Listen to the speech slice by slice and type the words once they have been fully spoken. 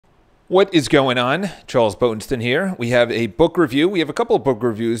What is going on? Charles Botensten here. We have a book review. We have a couple of book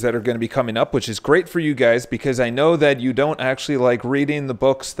reviews that are going to be coming up, which is great for you guys because I know that you don't actually like reading the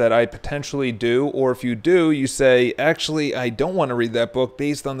books that I potentially do, or if you do, you say, actually, I don't want to read that book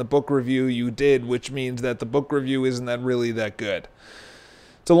based on the book review you did, which means that the book review isn't that really that good.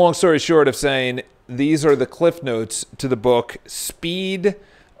 It's a long story short of saying these are the cliff notes to the book Speed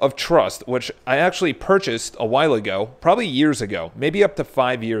of Trust, which I actually purchased a while ago, probably years ago, maybe up to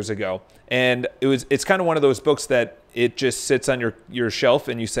 5 years ago. And it's kind of one of those books that it just sits on your shelf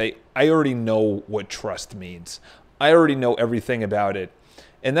and you say, I already know what trust means. I already know everything about it.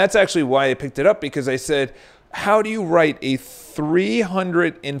 And that's actually why I picked it up, because I said, how do you write a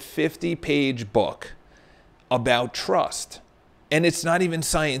 350-page book about trust? And it's not even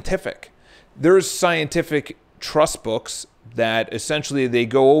scientific. There's scientific trust books that essentially they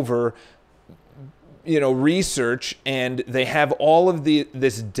go over, research, and they have all of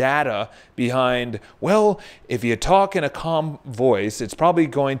this data behind, well, if you talk in a calm voice, it's probably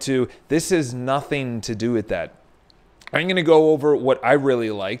going to, this has nothing to do with that. I'm going to go over what I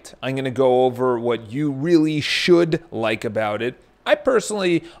really liked. I'm going to go over what you really should like about it. I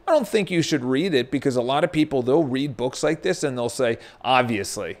don't think you should read it, because a lot of people, they'll read books like this and they'll say,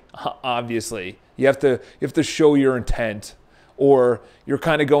 obviously, you have to show your intent, or you're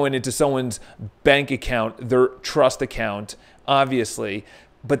kind of going into someone's bank account, their trust account, obviously,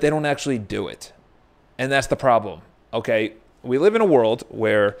 but they don't actually do it. And that's the problem, okay? We live in a world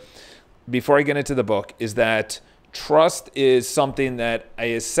where, before I get into the book, is that trust is something that I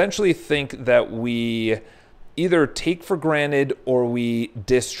essentially think that we either take for granted or we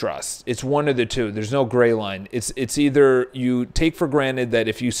distrust. It's one of the two. There's no gray line. It's either you take for granted that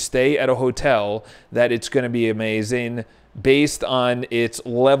if you stay at a hotel that it's going to be amazing based on its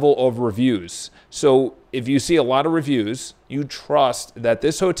level of reviews. So if you see a lot of reviews, you trust that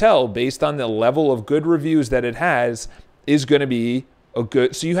this hotel, based on the level of good reviews that it has, is going to be a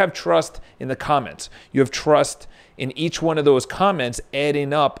good. So you have trust in the comments. You have trust in each one of those comments,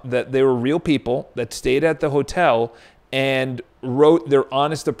 adding up that they were real people that stayed at the hotel and wrote their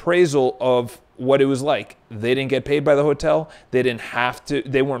honest appraisal of what it was like. They didn't get paid by the hotel. They didn't have to.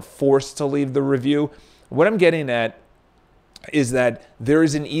 They weren't forced to leave the review. What I'm getting at is that there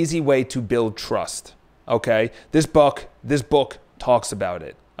is an easy way to build trust, okay? This book talks about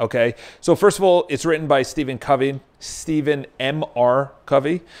it, okay? So first of all, it's written by Stephen M.R.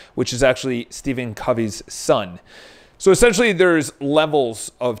 Covey, which is actually Stephen Covey's son. So essentially, there's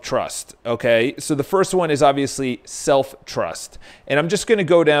levels of trust, okay? So the first one is obviously self-trust. And I'm just going to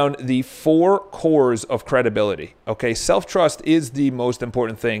go down the 4 cores of credibility, okay? Self-trust is the most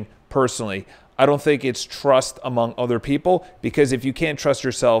important thing, personally. I don't think it's trust among other people, because if you can't trust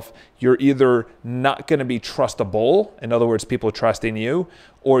yourself, you're either not going to be trustable, in other words, people trusting you,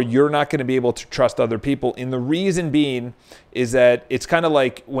 or you're not going to be able to trust other people. And the reason being is that it's kind of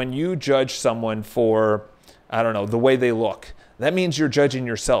like when you judge someone for, I don't know, the way they look. That means you're judging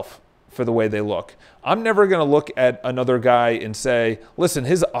yourself for the way they look. I'm never going to look at another guy and say, listen,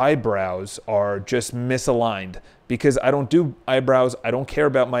 his eyebrows are just misaligned, because I don't do eyebrows. I don't care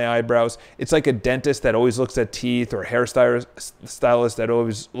about my eyebrows. It's like a dentist that always looks at teeth, or a hairstylist that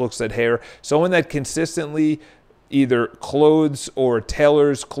always looks at hair. Someone that consistently either clothes or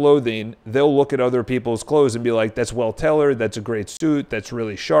tailors clothing, they'll look at other people's clothes and be like, that's well tailored, that's a great suit, that's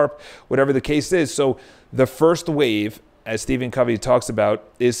really sharp, whatever the case is. So the first wave, as Stephen Covey talks about,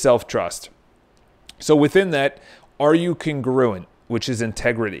 is self-trust. So within that, are you congruent, which is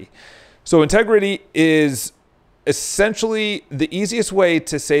integrity. So integrity is essentially, the easiest way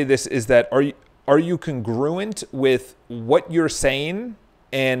to say this is that are you congruent with what you're saying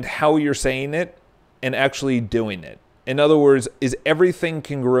and how you're saying it and actually doing it? In other words, is everything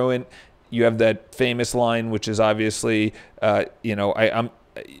congruent? You have that famous line, which is obviously,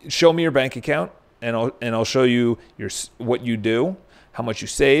 show me your bank account, and I'll show you what you do, how much you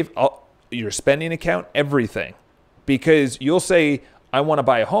save, your spending account, everything. Because you'll say, I want to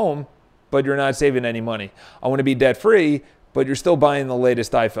buy a home, but you're not saving any money. I want to be debt-free, but you're still buying the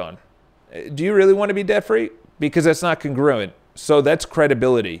latest iPhone. Do you really want to be debt-free? Because that's not congruent. So that's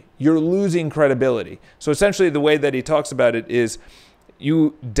credibility. You're losing credibility. So essentially, the way that he talks about it is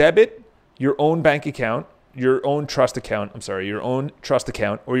you debit your own bank account, your own trust account, or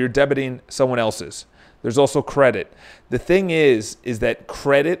you're debiting someone else's. There's also credit. The thing is that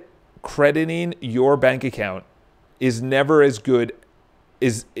crediting your bank account is never as good,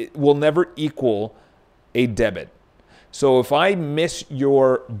 it will never equal a debit. So if I miss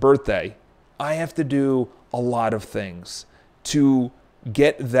your birthday, I have to do a lot of things to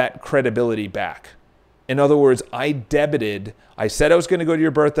get that credibility back. In other words, I said I was going to go to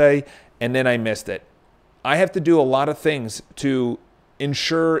your birthday, and then I missed it. I have to do a lot of things to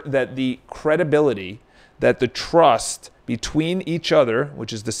ensure that the credibility, that the trust between each other,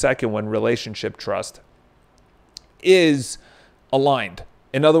 which is the second one, relationship trust, is aligned.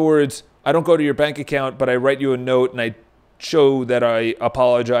 In other words, I don't go to your bank account, but I write you a note and I show that I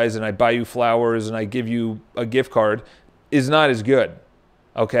apologize and I buy you flowers and I give you a gift card, is not as good.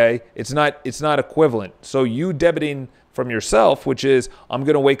 Okay? It's not equivalent. So you debiting from yourself, which is I'm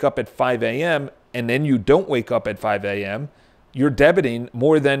going to wake up at 5 a.m. and then you don't wake up at 5 a.m., you're debiting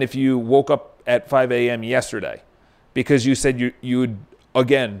more than if you woke up at 5 a.m. yesterday, because you said you'd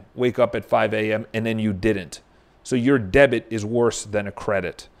again wake up at 5 a.m. and then you didn't. So your debit is worse than a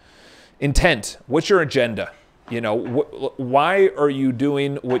credit. Intent. What's your agenda? Why are you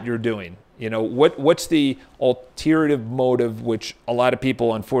doing what you're doing? What's the ulterior motive, which a lot of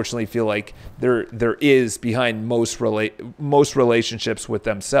people unfortunately feel like there is behind most relationships with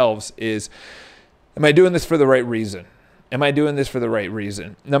themselves is, am I doing this for the right reason? Am I doing this for the right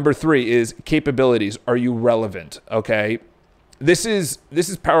reason? Number 3 is capabilities. Are you relevant? Okay. This is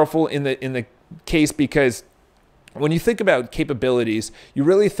powerful in the case because when you think about capabilities, you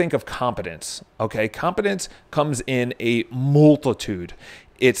really think of competence. Okay. Competence comes in a multitude.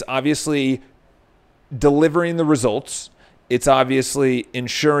 It's obviously delivering the results. It's obviously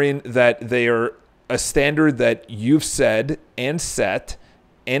ensuring that they are a standard that you've said and set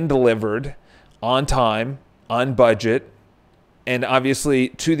and delivered on time, on budget, and obviously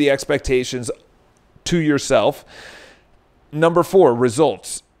to the expectations to yourself. Number 4,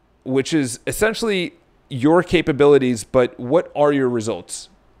 results, which is essentially your capabilities, but what are your results?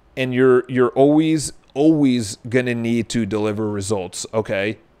 And you're always going to need to deliver results,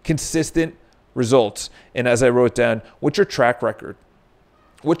 okay? Consistent results. And as I wrote down, what's your track record?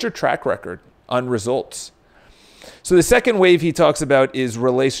 What's your track record on results? So the second wave he talks about is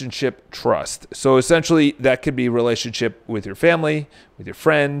relationship trust. So essentially that could be relationship with your family, with your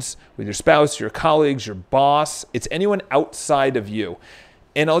friends, with your spouse, your colleagues, your boss. It's anyone outside of you.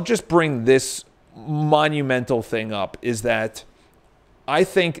 And I'll just bring this monumental thing up, is that I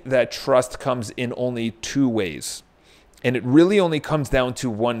think that trust comes in only 2 ways. And it really only comes down to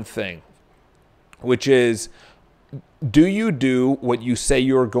one thing, which is, do you do what you say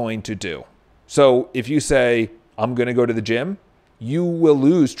you're going to do? So if you say, I'm going to go to the gym, you will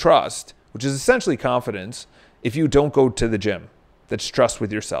lose trust, which is essentially confidence, if you don't go to the gym. That's trust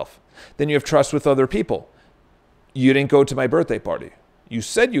with yourself. Then you have trust with other people. You didn't go to my birthday party. You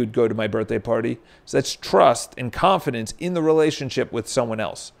said you would go to my birthday party. So that's trust and confidence in the relationship with someone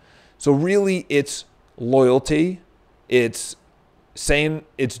else. So really it's loyalty. It's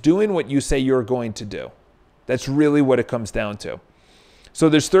doing what you say you're going to do. That's really what it comes down to. So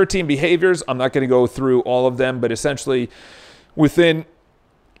there's 13 behaviors. I'm not going to go through all of them, but essentially within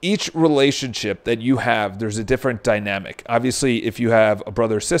each relationship that you have, there's a different dynamic. Obviously, if you have a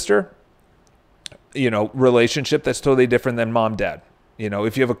brother or sister, relationship, that's totally different than mom, dad.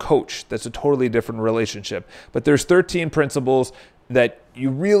 If you have a coach, that's a totally different relationship. But there's 13 principles that you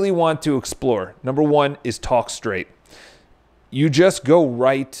really want to explore. Number 1 is talk straight. You just go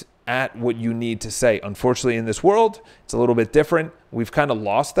right at what you need to say. Unfortunately, in this world, it's a little bit different. We've kind of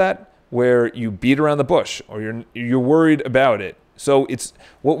lost that, where you beat around the bush or you're worried about it. So it's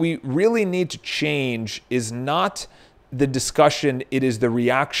what we really need to change is not the discussion, it is the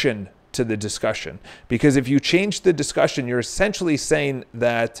reaction to the discussion. Because if you change the discussion, you're essentially saying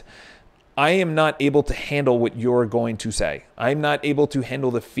that I am not able to handle what you're going to say. I'm not able to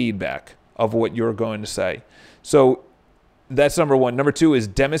handle the feedback of what you're going to say. So that's number 1. Number 2 is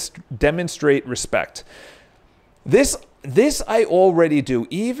demonstrate respect. This I already do.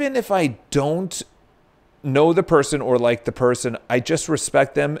 Even if I don't know the person or like the person, I just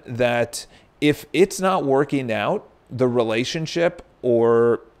respect them, that if it's not working out, the relationship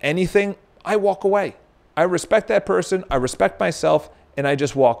or anything, I walk away. I respect that person, I respect myself, and I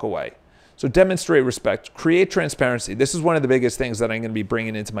just walk away. So demonstrate respect, create transparency. This is one of the biggest things that I'm going to be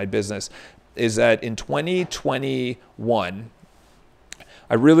bringing into my business, is that in 2021,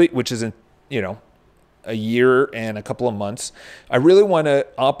 which is in, a year and a couple of months, I really want to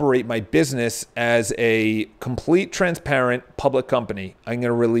operate my business as a complete transparent public company. I'm going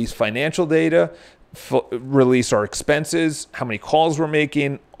to release financial data, release our expenses, how many calls we're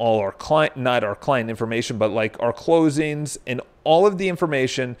making, all our not our client information, but like our closings and all of the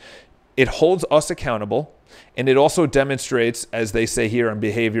information. It holds us accountable, and it also demonstrates, as they say here on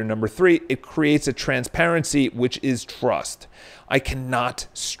behavior number 3, it creates a transparency, which is trust. I cannot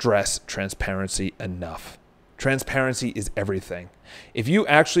stress transparency enough. Transparency is everything. If you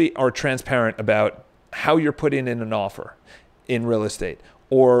actually are transparent about how you're putting in an offer in real estate,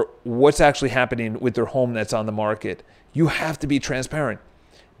 or what's actually happening with their home that's on the market. You have to be transparent.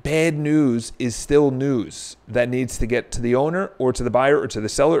 Bad news is still news that needs to get to the owner or to the buyer or to the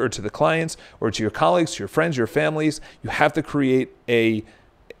seller or to the clients or to your colleagues, to your friends, your families. You have to create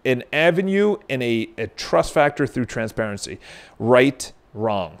an avenue and a trust factor through transparency. Right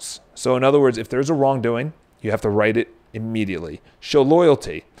wrongs. So in other words, if there's a wrongdoing, you have to right it immediately. Show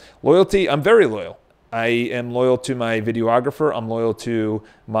loyalty. Loyalty, I'm very loyal. I am loyal to my videographer. I'm loyal to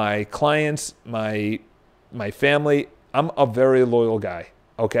my clients, my family. I'm a very loyal guy,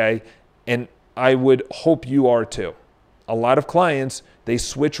 okay? And I would hope you are too. A lot of clients, they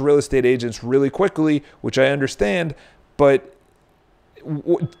switch real estate agents really quickly, which I understand, but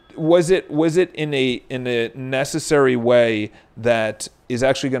was it in a necessary way that is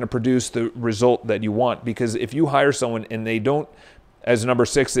actually going to produce the result that you want? Because if you hire someone and they don't, as number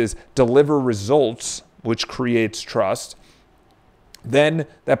 6 is, deliver results, which creates trust, then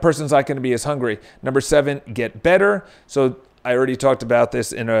that person's not going to be as hungry. Number 7, get better. So I already talked about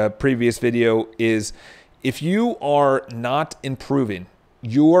this in a previous video, is if you are not improving,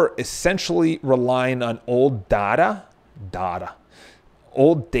 you're essentially relying on old data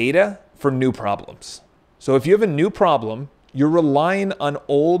for new problems. So if you have a new problem, you're relying on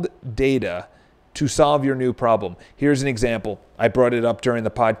old data to solve your new problem. Here's an example. I brought it up during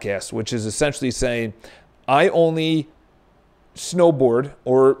the podcast, which is essentially saying, I only snowboard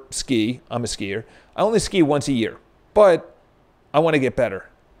or ski. I'm a skier. I only ski once a year, but I want to get better.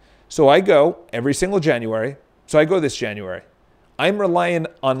 So I go every single January. So I go this January. I'm relying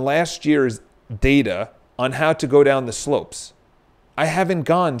on last year's data on how to go down the slopes. I haven't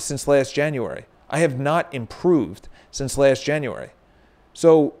gone since last January. I have not improved since last January.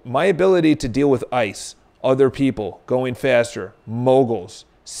 So my ability to deal with ice, other people, going faster, moguls,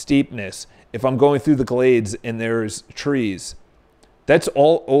 steepness, if I'm going through the glades and there's trees, that's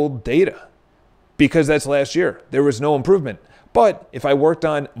all old data because that's last year. There was no improvement. But if I worked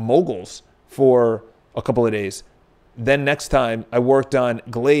on moguls for a couple of days, then next time I worked on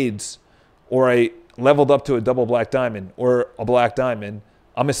glades, or I leveled up to a double black diamond or a black diamond,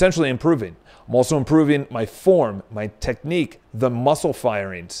 I'm essentially improving. I'm also improving my form, my technique, the muscle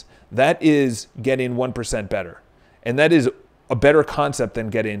firings. That is getting 1% better. And that is a better concept than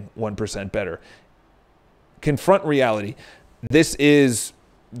getting 1% better. Confront reality. This is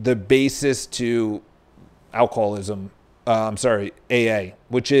the basis to alcoholism, AA,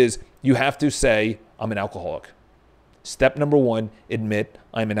 which is you have to say, I'm an alcoholic. Step number 1, admit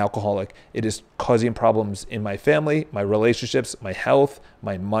I'm an alcoholic. It is causing problems in my family, my relationships, my health,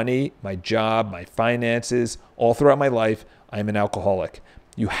 my money, my job, my finances, all throughout my life. I'm an alcoholic.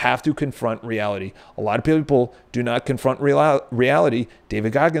 You have to confront reality. A lot of people do not confront reality.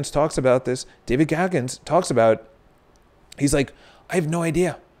 David Goggins talks about this. David Goggins talks about, he's like, I have no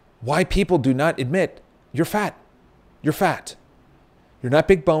idea why people do not admit you're fat. You're fat. You're not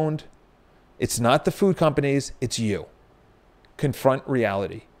big boned. It's not the food companies, it's you. Confront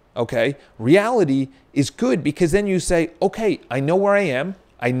reality, okay? Reality is good because then you say, okay, I know where I am,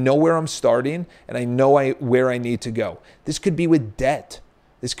 I know where I'm starting, and I know where I need to go. This could be with debt.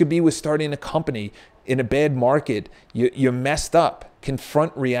 This could be with starting a company in a bad market. You're messed up.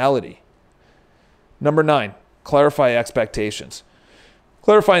 Confront reality. Number 9, clarify expectations.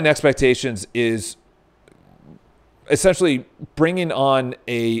 Clarifying expectations is essentially bringing on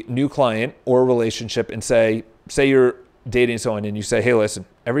a new client or relationship and say you're dating someone and you say, hey, listen,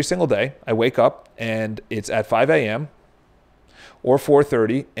 every single day I wake up and it's at 5 a.m. or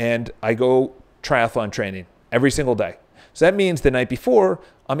 4:30 and I go triathlon training every single day. So that means the night before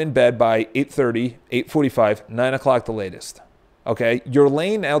I'm in bed by 8:30, 8:45, 9 o'clock the latest. Okay, you're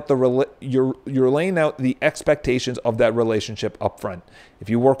laying out you're laying out the expectations of that relationship up front. If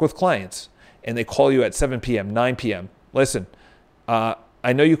you work with clients and they call you at 7 p.m., 9 p.m., listen, I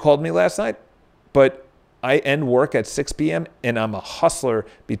know you called me last night, but I end work at 6 p.m. and I'm a hustler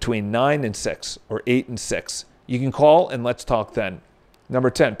between 9 and 6 or 8 and 6. You can call and let's talk then. Number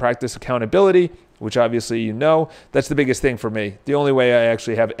 10, practice accountability, which obviously you know. That's the biggest thing for me. The only way I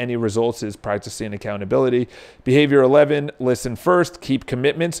actually have any results is practicing accountability. Behavior 11, listen first, keep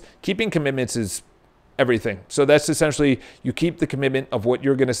commitments. Keeping commitments is everything. So that's essentially you keep the commitment of what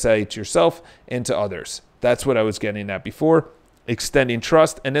you're going to say to yourself and to others. That's what I was getting at before. Extending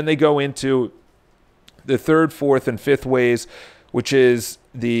trust. And then they go into the 3rd, 4th, and 5th ways, which is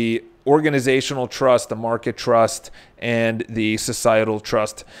the organizational trust, the market trust, and the societal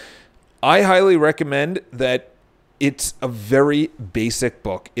trust. I highly recommend that. It's a very basic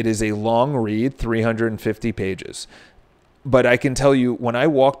book. It is a long read, 350 pages. But I can tell you, when I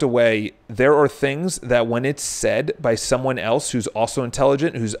walked away, there are things that when it's said by someone else who's also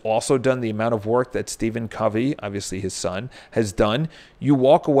intelligent, who's also done the amount of work that Stephen Covey, obviously his son, has done, you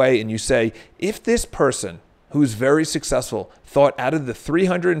walk away and you say, if this person who's very successful thought out of the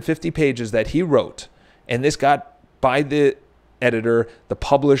 350 pages that he wrote, and this got by the editor, the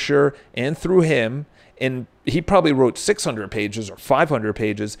publisher, and through him, and he probably wrote 600 pages or 500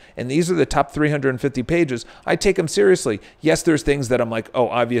 pages, and these are the top 350 pages, I take him seriously. Yes, there's things that I'm like, oh,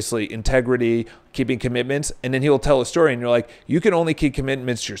 obviously, integrity, keeping commitments, and then he'll tell a story, and you're like, you can only keep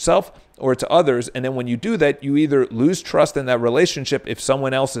commitments to yourself or to others, and then when you do that, you either lose trust in that relationship if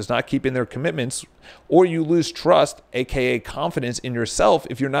someone else is not keeping their commitments, or you lose trust, aka confidence in yourself,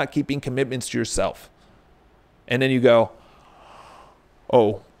 if you're not keeping commitments to yourself. And then you go,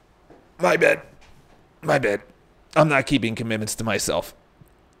 oh, my bad. I'm not keeping commitments to myself.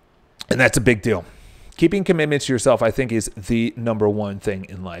 And that's a big deal. Keeping commitments to yourself, I think, is the number one thing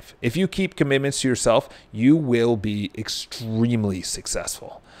in life. If you keep commitments to yourself, you will be extremely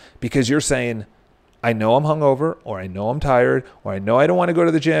successful because you're saying, I know I'm hungover, or I know I'm tired, or I know I don't want to go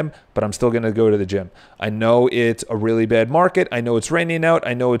to the gym, but I'm still going to go to the gym. I know it's a really bad market. I know it's raining out.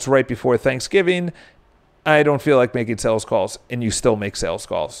 I know it's right before Thanksgiving. I don't feel like making sales calls, and you still make sales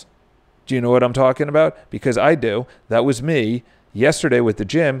calls. Do you know what I'm talking about? Because I do. That was me yesterday with the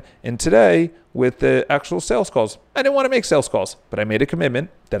gym, and today with the actual sales calls. I didn't want to make sales calls, but I made a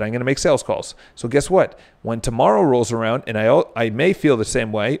commitment that I'm going to make sales calls. So guess what? When tomorrow rolls around, and I may feel the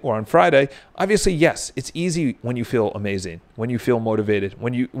same way, or on Friday, obviously, yes, it's easy when you feel amazing, when you feel motivated,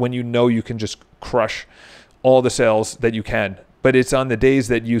 when you know you can just crush all the sales that you can. But it's on the days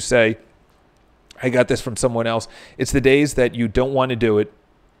that you say, I got this from someone else. It's the days that you don't want to do it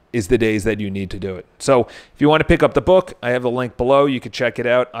is the days that you need to do it. So if you want to pick up the book, I have a link below. You can check it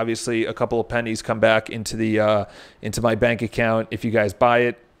out. Obviously, a couple of pennies come back into the into my bank account. If you guys buy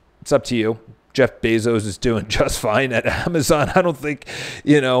it, it's up to you. Jeff Bezos is doing just fine at Amazon. I don't think,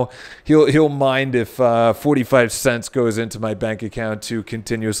 he'll mind if 45 cents goes into my bank account to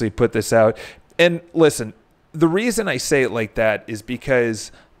continuously put this out. And listen, the reason I say it like that is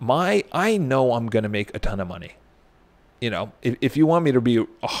because I know I'm going to make a ton of money. If you want me to be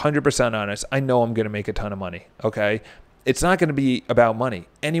 100% honest, I know I'm going to make a ton of money, okay? It's not going to be about money.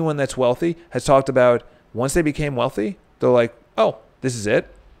 Anyone that's wealthy has talked about once they became wealthy, they're like, oh, this is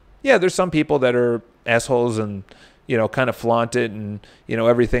it? Yeah, there's some people that are assholes and, kind of flaunt it and,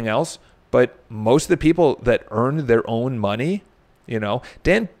 everything else. But most of the people that earn their own money,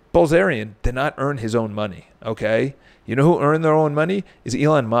 Dan Bilzerian did not earn his own money, okay? You know who earned their own money? Is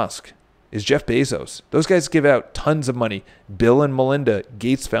Elon Musk. Is Jeff Bezos. Those guys give out tons of money. Bill and Melinda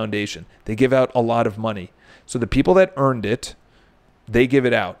Gates Foundation, they give out a lot of money. So the people that earned it, they give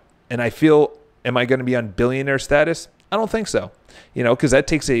it out. And I feel, am I going to be on billionaire status? I don't think so. Because that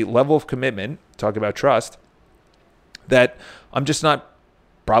takes a level of commitment, talk about trust, that I'm just not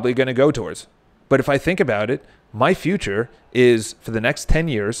probably going to go towards. But if I think about it, my future is for the next 10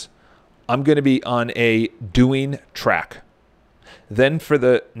 years, I'm going to be on a doing track. Then for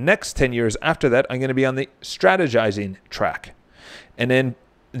the next 10 years after that, I'm going to be on the strategizing track. And then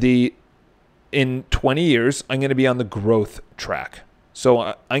in 20 years, I'm going to be on the growth track.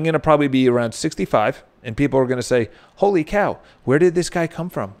 So I'm going to probably be around 65, and people are going to say, holy cow, where did this guy come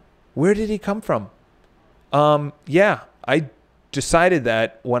from? Where did he come from? Yeah, I decided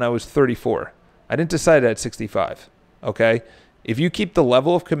that when I was 34. I didn't decide that at 65, okay? If you keep the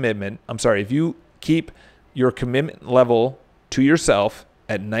level of commitment, if you keep your commitment level to yourself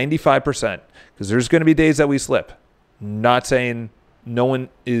at 95%, because there's going to be days that we slip. Not saying no one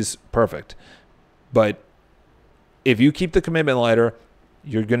is perfect, but if you keep the commitment ladder,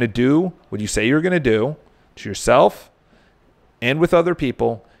 you're going to do what you say you're going to do to yourself and with other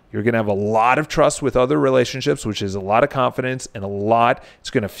people. You're going to have a lot of trust with other relationships, which is a lot of confidence and it's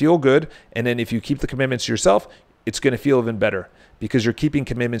going to feel good. And then if you keep the commitments to yourself, it's going to feel even better because you're keeping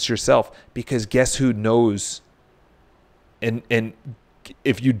commitments to yourself, because guess who knows? And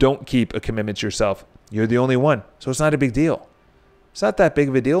if you don't keep a commitment to yourself, you're the only one. So it's not a big deal. It's not that big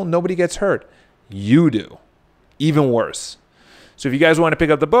of a deal. Nobody gets hurt. You do. Even worse. So if you guys want to pick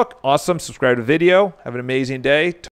up the book, awesome. Subscribe to the video. Have an amazing day.